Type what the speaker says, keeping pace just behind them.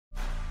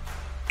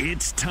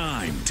It's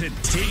time to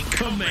take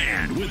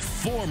command with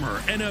former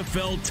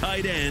NFL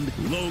tight end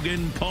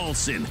Logan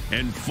Paulsen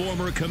and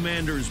former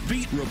Commanders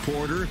beat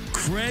reporter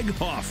Craig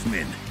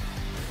Hoffman.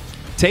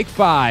 Take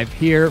 5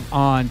 here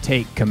on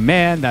Take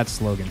Command.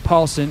 That's Logan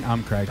Paulsen.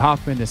 I'm Craig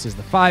Hoffman. This is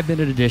the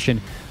 5-minute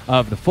edition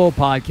of the full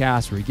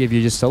podcast where we give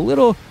you just a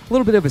little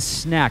bit of a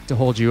snack to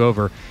hold you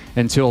over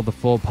until the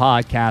full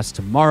podcast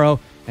tomorrow.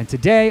 And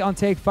today on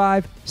Take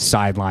 5,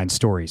 sideline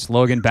stories.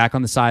 Logan back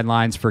on the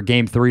sidelines for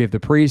Game 3 of the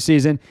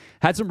preseason.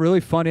 Had some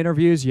really fun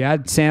interviews. You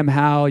had Sam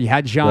Howell, you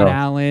had John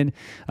Allen,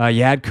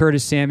 you had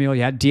Curtis Samuel,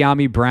 you had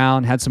De'Ami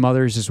Brown, had some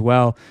others as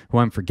well who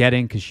I'm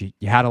forgetting because you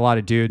had a lot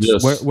of dudes.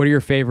 Yes. What are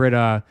your favorite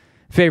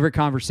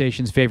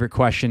conversations, favorite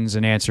questions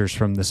and answers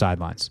from the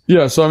sidelines?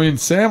 Yeah, so I mean,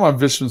 Sam, I've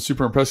just been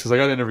super impressed because I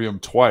got to interview him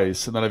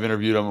twice, and then I've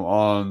interviewed him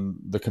on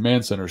the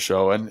Command Center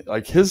show, and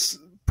like his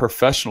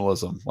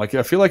professionalism, like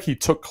I feel like he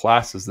took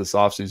classes this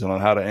offseason on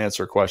how to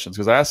answer questions,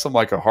 because I asked him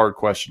like a hard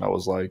question. I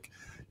was like,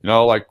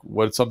 like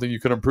what's something you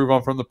could improve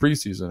on from the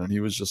preseason? And he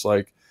was just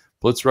like,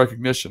 blitz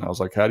recognition. I was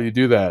like, how do you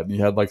do that? And he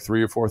had like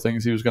 3 or 4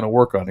 things he was going to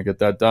work on to get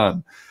that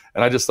done.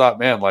 And I just thought,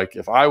 man, like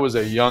if I was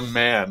a young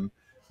man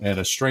and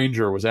a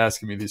stranger was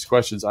asking me these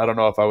questions, I don't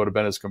know if I would have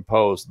been as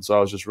composed. And so I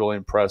was just really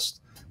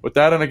impressed with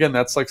that. And again,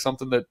 that's like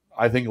something that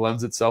I think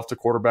lends itself to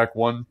quarterback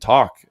one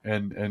talk,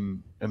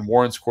 and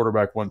Warren's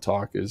quarterback one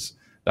talk is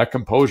that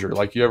composure.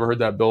 Like, you ever heard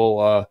that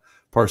Bill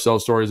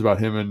Parcells stories about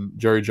him and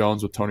Jerry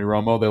Jones with Tony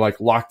Romo? They like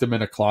locked him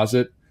in a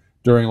closet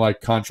during like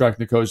contract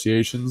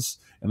negotiations,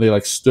 and they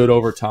like stood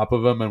over top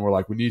of him and were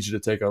like, we need you to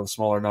take a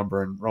smaller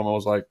number. And Romo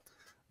was like,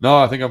 no,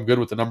 I think I'm good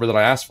with the number that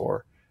I asked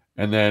for.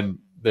 And then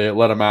they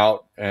let him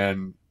out,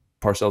 and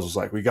Parcells was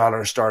like, we got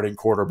our starting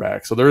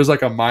quarterback. So there is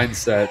like a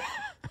mindset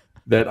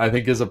that I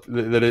think is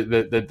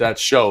that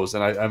shows.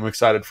 And I'm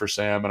excited for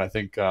Sam. And I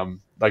think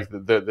like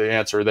the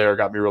answer there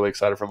got me really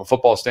excited from a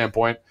football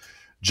standpoint.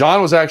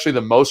 John was actually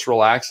the most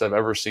relaxed I've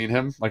ever seen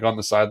him, like on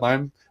the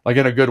sideline, like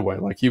in a good way.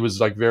 Like he was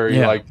like very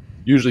like,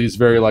 usually he's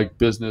very like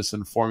business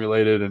and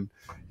formulated. And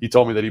he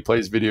told me that he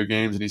plays video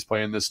games and he's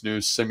playing this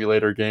new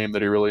simulator game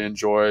that he really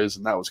enjoys.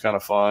 And that was kind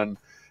of fun.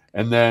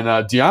 And then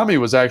De'Ami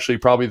was actually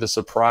probably the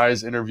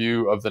surprise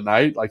interview of the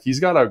night. Like, he's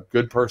got a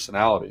good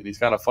personality, and he's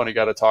kind of funny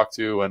guy to talk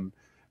to and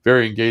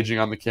very engaging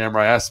on the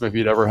camera. I asked him if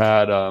he'd ever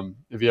had,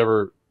 if he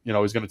ever,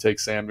 was going to take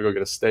Sam to go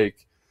get a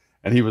steak.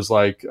 And he was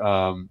like,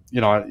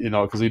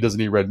 because he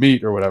doesn't eat red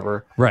meat or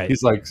whatever. Right.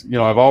 He's like,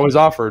 I've always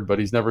offered, but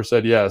he's never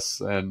said yes.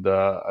 And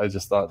I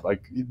just thought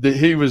like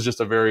he was just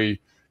a very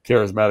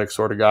charismatic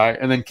sort of guy.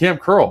 And then Cam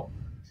Curl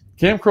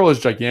is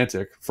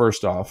gigantic,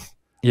 first off.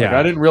 Yeah, like,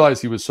 I didn't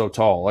realize he was so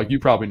tall. Like, you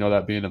probably know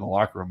that being in the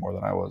locker room more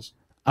than I was.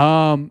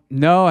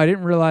 No, I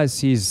didn't realize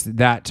he's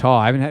that tall.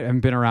 I haven't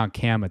been around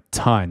Cam a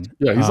ton.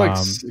 Yeah, he's like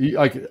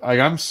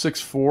I'm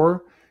 6'4",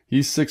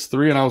 he's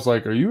 6'3", and I was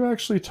like, are you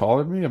actually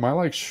taller than me? Am I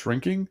like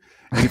shrinking?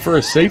 And for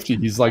a safety,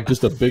 he's like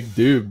just a big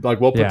dude, like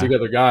well put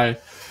together guy.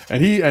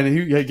 And he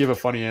gave a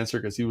funny answer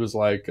because he was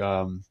like,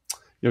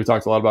 we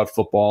talked a lot about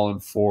football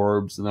and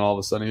Forbes, and then all of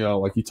a sudden,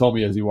 like he told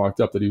me as he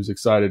walked up that he was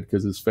excited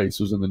because his face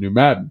was in the new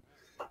Madden.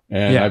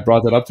 And I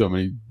brought that up to him,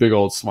 and he big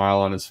old smile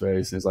on his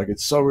face. And he's like,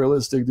 it's so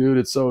realistic, dude.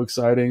 It's so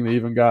exciting. They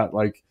even got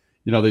like,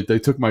 they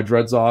took my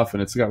dreads off,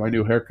 and it's got my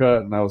new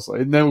haircut. And I was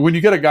like, and then when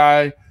you get a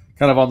guy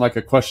kind of on like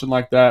a question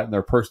like that, and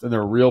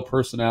their real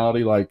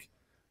personality like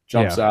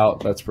jumps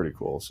out, that's pretty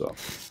cool. So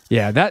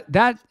yeah,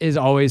 that is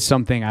always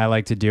something I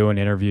like to do in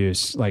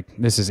interviews. Like,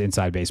 this is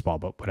inside baseball,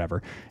 but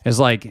whatever. Is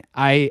like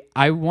I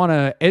want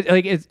to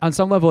it's on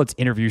some level it's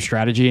interview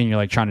strategy, and you're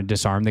like trying to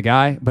disarm the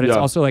guy, but it's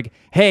also like,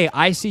 hey,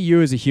 I see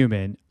you as a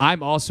human.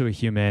 I'm also a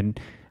human.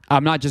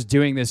 I'm not just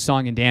doing this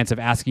song and dance of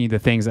asking you the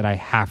things that I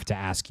have to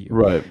ask you.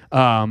 Right.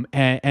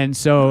 And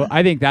so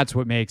I think that's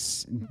what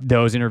makes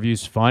those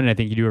interviews fun, and I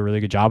think you do a really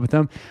good job with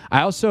them.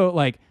 I also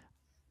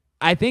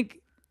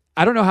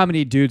I don't know how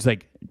many dudes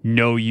like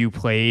know you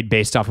played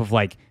based off of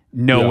like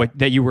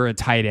that you were a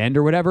tight end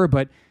or whatever,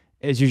 but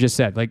as you just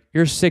said, like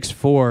you're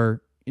 6'4",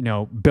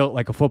 built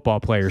like a football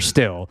player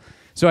still.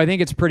 So I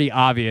think it's pretty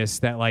obvious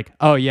that like,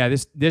 oh yeah,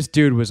 this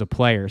dude was a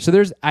player.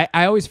 So I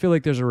always feel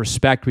like there's a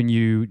respect when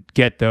you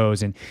get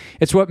those, and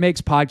it's what makes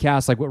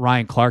podcasts like what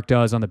Ryan Clark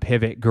does on the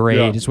Pivot great.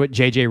 Yeah. It's what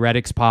JJ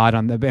Redick's pod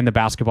in the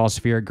basketball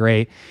sphere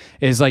great.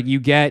 Is like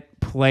you get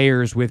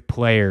players with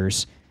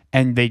players,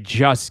 and they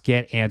just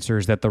get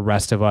answers that the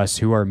rest of us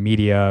who are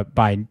media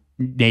by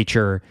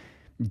nature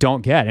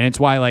don't get. And it's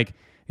why, like,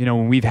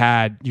 when we've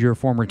had your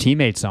former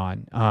teammates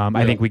on,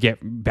 I think we get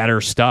better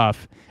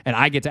stuff. And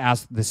I get to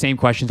ask the same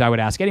questions I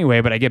would ask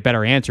anyway, but I get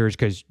better answers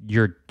because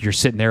you're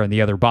sitting there in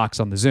the other box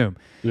on the Zoom.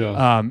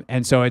 Yeah.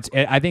 And so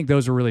I think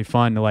those are really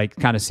fun to like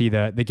kind of see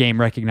the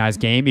game recognize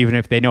game, even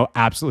if they know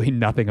absolutely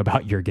nothing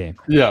about your game.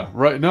 Yeah,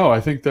 right. No,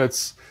 I think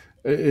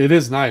it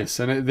is nice.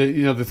 And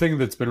the thing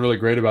that's been really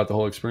great about the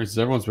whole experience is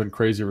everyone's been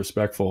crazy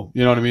respectful.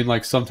 You know what I mean?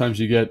 Like, sometimes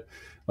you get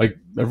like,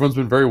 everyone's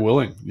been very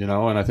willing, and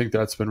I think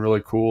that's been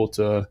really cool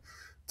to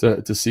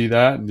see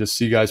that, and just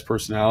see guys'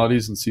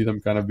 personalities and see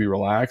them kind of be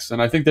relaxed.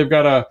 And I think they've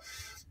got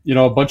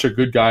a bunch of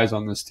good guys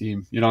on this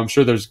team. I'm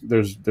sure there's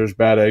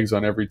bad eggs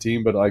on every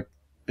team, but like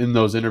in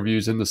those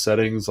interviews, in the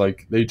settings,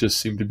 like they just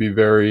seem to be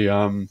very,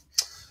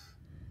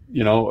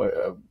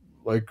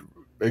 like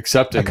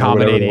accepting,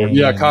 accommodating.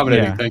 Yeah,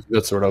 accommodating. Yeah. Thank you.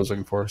 That's the word I was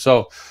looking for.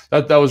 So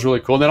that was really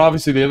cool. And then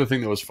obviously the other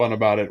thing that was fun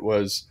about it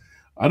was,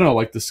 I don't know,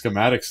 like the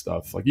schematic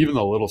stuff, like even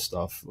the little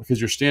stuff, because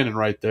you're standing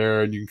right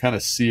there and you can kind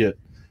of see it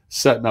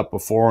setting up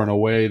before in a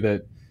way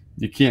that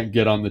you can't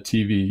get on the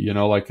TV,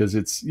 like,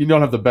 because you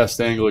don't have the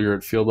best angle. You're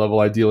at field level.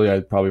 Ideally,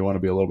 I'd probably want to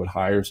be a little bit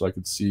higher so I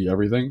could see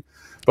everything.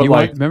 But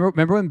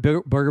remember when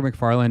Booger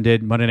McFarland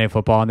did Monday Night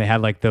Football and they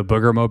had like the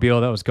Booger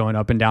mobile that was going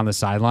up and down the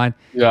sideline,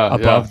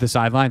 above the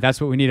sideline? That's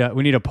what we need.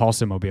 We need a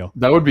Paulsen mobile.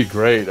 That would be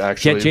great.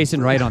 Actually, get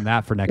Jason Wright on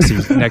that for next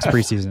season, next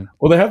preseason.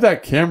 Well, they have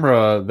that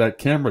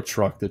camera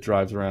truck that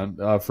drives around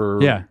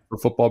for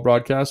football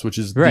broadcasts, which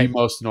is the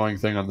most annoying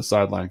thing on the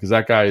sideline because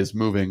that guy is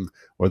moving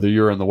whether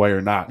you're in the way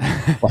or not.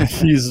 Like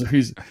he's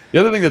the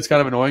other thing that's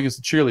kind of annoying is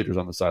the cheerleaders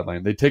on the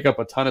sideline. They take up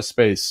a ton of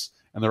space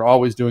and they're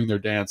always doing their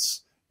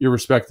dance,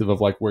 irrespective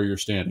of like where you're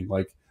standing.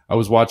 Like I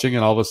was watching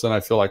and all of a sudden I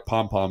feel like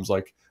pom-poms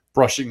like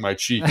brushing my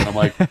cheek and I'm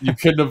like, you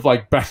couldn't have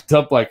like backed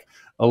up like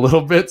a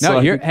little bit. No,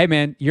 hey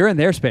man, you're in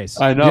their space.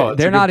 I know.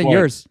 They're not in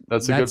yours.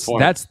 That's a good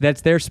point.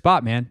 That's their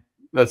spot, man.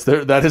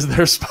 That is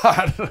their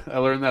spot. I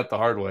learned that the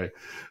hard way.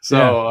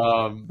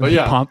 So, but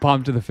yeah,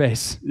 palm to the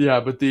face.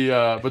 Yeah. But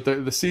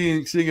the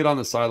seeing it on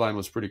the sideline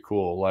was pretty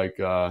cool. Like,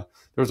 there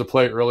was a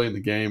play early in the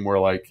game where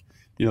like,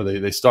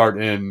 they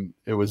start in,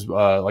 it was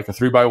like a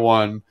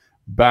 3-by-1,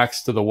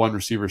 backs to the one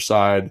receiver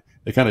side.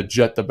 They kind of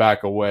jet the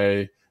back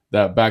away.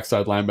 That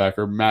backside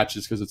linebacker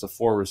matches because it's a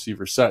 4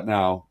 receiver set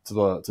now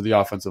to the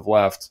offensive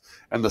left,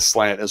 and the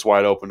slant is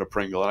wide open to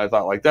Pringle. And I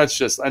thought like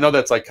I know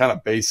that's like kind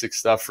of basic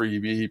stuff for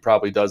EB. He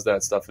probably does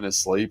that stuff in his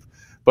sleep,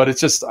 but it's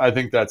just I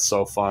think that's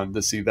so fun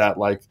to see that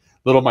like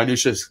little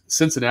minutia.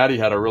 Cincinnati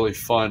had a really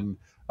fun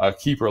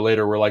keeper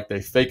later where like they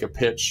fake a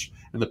pitch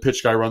and the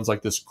pitch guy runs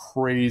like this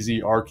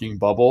crazy arcing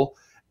bubble.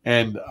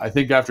 And I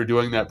think after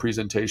doing that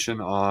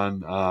presentation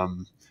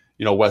on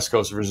West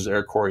Coast versus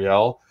Air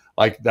Coryell,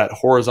 like that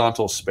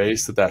horizontal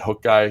space that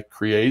hook guy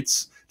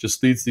creates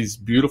just leads these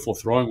beautiful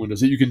throwing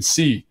windows that you can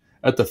see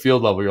at the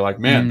field level. You're like,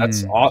 man,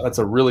 that's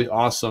a really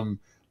awesome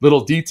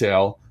little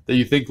detail that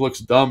you think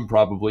looks dumb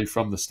probably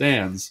from the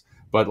stands,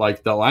 but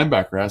like the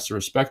linebacker has to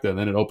respect it. And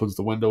then it opens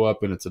the window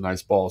up and it's a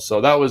nice ball.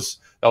 So that was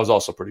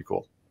also pretty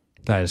cool.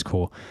 That is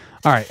cool.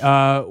 All right.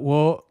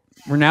 Well,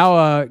 we're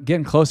now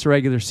getting close to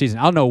regular season.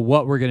 I don't know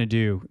what we're going to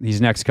do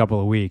these next couple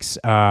of weeks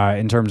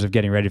in terms of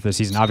getting ready for the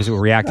season. Obviously, we'll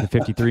react to the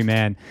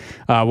 53-man.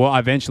 We'll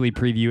eventually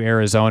preview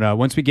Arizona.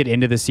 Once we get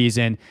into the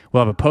season,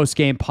 we'll have a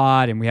post-game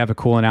pod, and we have a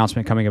cool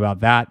announcement coming about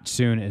that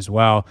soon as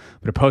well.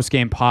 But a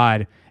post-game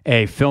pod,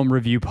 a film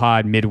review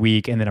pod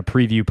midweek, and then a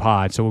preview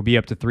pod. So we'll be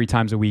up to 3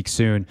 times a week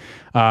soon.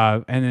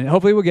 And then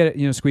hopefully we'll get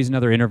squeeze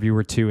another interview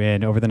or 2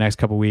 in over the next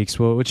couple of weeks.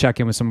 We'll check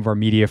in with some of our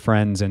media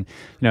friends and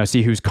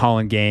see who's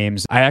calling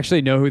games. I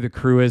actually know who the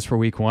crew is for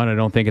week 1. I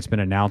don't think it's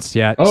been announced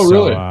yet. Oh, so,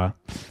 really?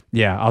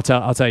 Yeah, I'll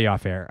tell you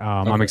off air. Okay.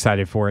 I'm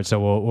excited for it.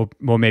 So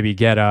we'll maybe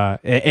get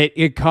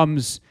it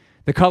comes.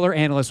 The color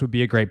analyst would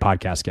be a great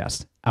podcast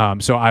guest.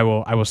 So I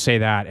will say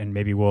that, and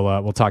maybe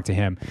we'll talk to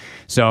him.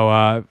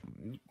 So.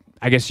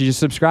 I guess you just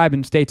subscribe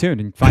and stay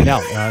tuned and find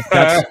out.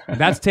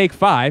 That's take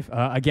 5.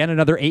 Again,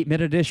 another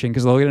 8-minute edition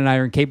because Logan and I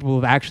are incapable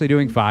of actually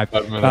doing 5.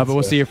 But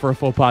we'll see you for a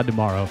full pod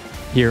tomorrow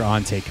here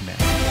on Take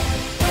Command.